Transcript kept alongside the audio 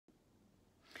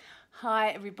Hi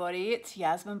everybody, it's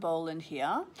Yasmin Boland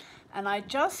here, and I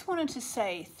just wanted to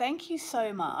say thank you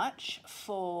so much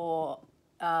for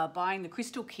buying the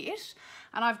crystal kit,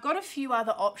 and I've got a few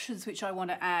other options which I want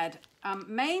to add.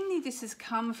 Mainly this has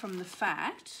come from the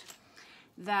fact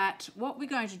that what we're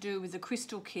going to do with the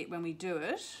crystal kit when we do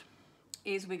it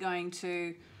is we're going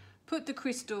to put the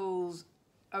crystals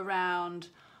around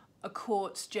a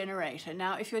quartz generator.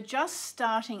 Now, if you're just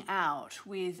starting out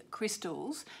with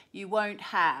crystals, you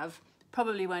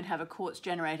probably won't have a quartz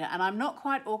generator, and I'm not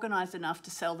quite organized enough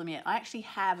to sell them yet. I actually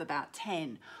have about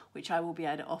 10, which I will be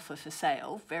able to offer for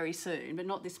sale very soon, but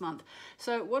not this month.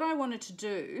 So what I wanted to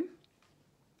do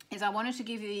is I wanted to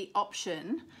give you the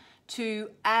option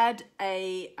to add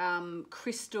a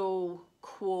crystal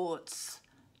quartz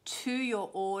to your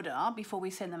order before we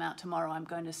send them out tomorrow. I'm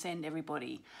going to send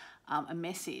everybody a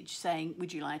message saying,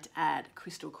 would you like to add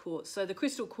crystal quartz? So the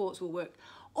crystal quartz will work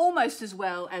almost as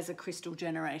well as a crystal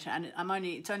generator, and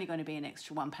it's only going to be an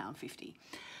extra £1.50.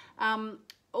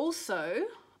 Also,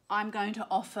 I'm going to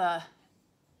offer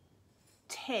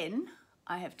 10.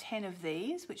 I have 10 of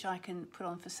these which I can put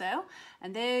on for sale,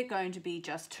 and they're going to be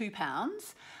just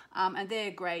 £2. And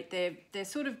they're great. They're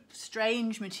sort of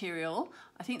strange material.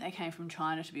 I think they came from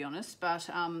China, to be honest, but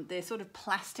they're sort of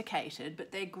plasticated,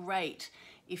 but they're great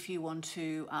if you want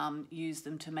to use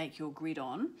them to make your grid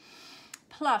on.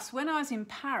 Plus, when I was in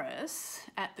Paris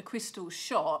at the crystal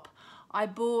shop, I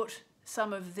bought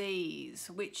some of these,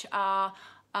 which are,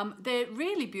 they're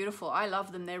really beautiful. I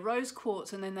love them. They're rose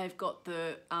quartz, and then they've got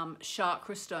the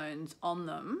chakra stones on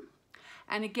them.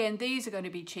 And again, these are going to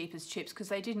be cheap as chips because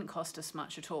they didn't cost us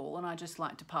much at all, and I just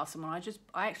like to pass them on.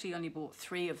 I actually only bought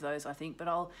 3 of those, I think, but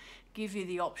I'll give you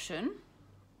the option.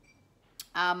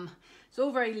 It's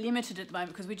all very limited at the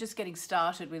moment because we're just getting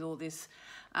started with all this.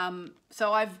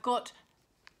 So I've got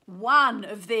 1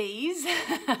 of these,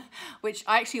 which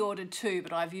I actually ordered 2,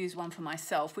 but I've used 1 for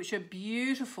myself, which are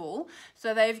beautiful.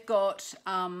 So they've got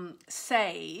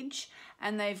sage,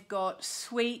 and they've got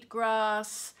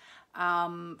sweetgrass,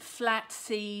 flat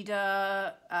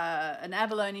cedar, an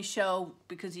abalone shell,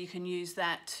 because you can use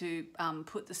that to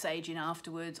put the sage in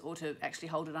afterwards, or to actually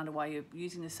hold it under while you're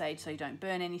using the sage so you don't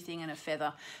burn anything, and a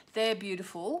feather. They're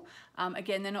beautiful.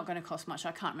 Again, they're not going to cost much.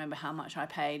 I can't remember how much I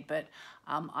paid, but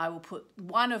I will put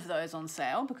 1 of those on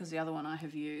sale because the other one I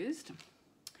have used.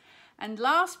 And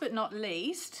last but not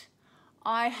least,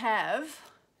 I have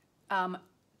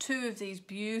 2 of these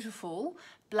beautiful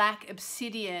black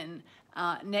obsidian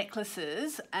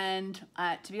necklaces, and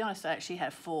to be honest, I actually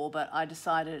had 4, but I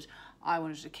decided I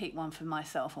wanted to keep 1 for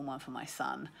myself and 1 for my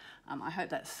son. I hope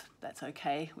that's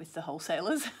okay with the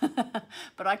wholesalers,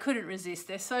 but I couldn't resist.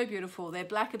 They're so beautiful. They're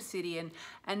black obsidian,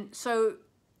 and so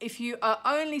if you are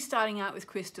only starting out with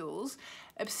crystals,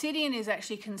 obsidian is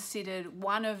actually considered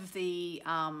one of the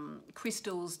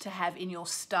crystals to have in your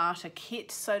starter kit,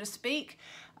 so to speak.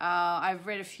 I've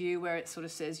read a few where it sort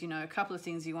of says, you know, a couple of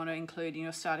things you want to include in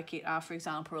your starter kit are, for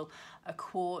example, a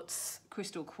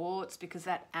crystal quartz, because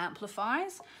that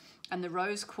amplifies, and the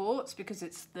rose quartz because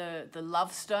it's the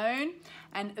love stone,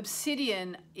 and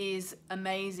obsidian is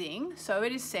amazing. So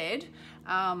it is said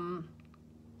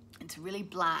it's really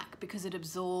black because it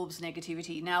absorbs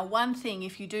negativity. Now, one thing,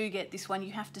 if you do get this one,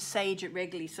 you have to sage it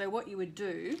regularly. So what you would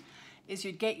do is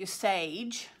you'd get your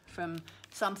sage from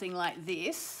something like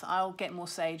this. I'll get more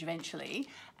sage eventually,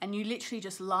 and you literally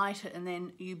just light it, and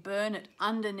then you burn it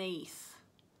underneath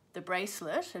the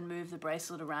bracelet and move the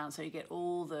bracelet around, so you get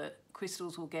all the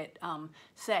crystals will get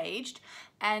saged,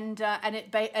 and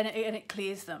it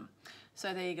clears them.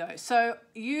 So there you go. So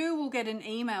you will get an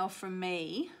email from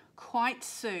me quite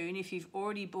soon if you've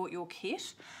already bought your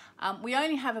kit. We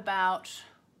only have about,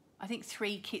 I think,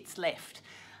 3 kits left.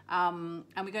 And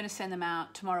we're going to send them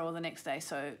out tomorrow or the next day.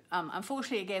 So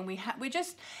unfortunately, again,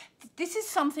 this is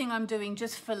something I'm doing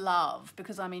just for love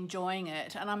because I'm enjoying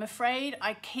it, and I'm afraid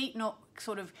I keep not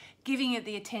sort of giving it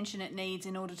the attention it needs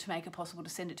in order to make it possible to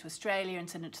send it to Australia and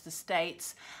send it to the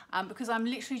States, because I'm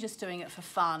literally just doing it for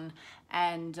fun,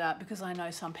 and because I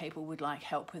know some people would like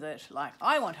help with it. Like,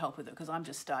 I want help with it because I'm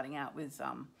just starting out with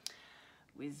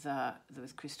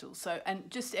crystals. So, and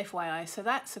just FYI, so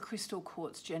that's a crystal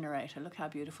quartz generator. Look how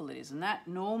beautiful it is, and that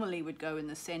normally would go in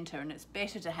the center, and it's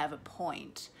better to have a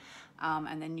point,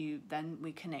 and then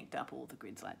we connect up all the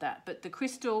grids like that. But the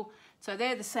crystal, so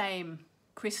they're the same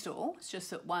crystal, it's just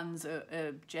that one's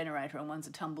a generator and one's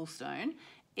a tumblestone.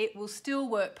 It will still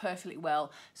work perfectly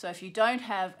well. So if you don't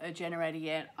have a generator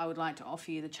yet, I would like to offer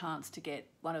you the chance to get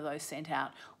one of those sent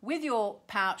out with your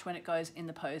pouch when it goes in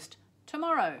the post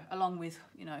tomorrow, along with,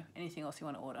 you know, anything else you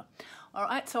want to order. All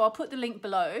right, so I'll put the link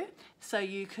below so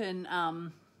you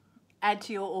can add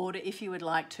to your order if you would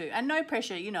like to. And no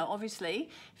pressure, you know, obviously,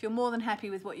 if you're more than happy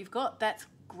with what you've got, that's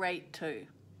great too.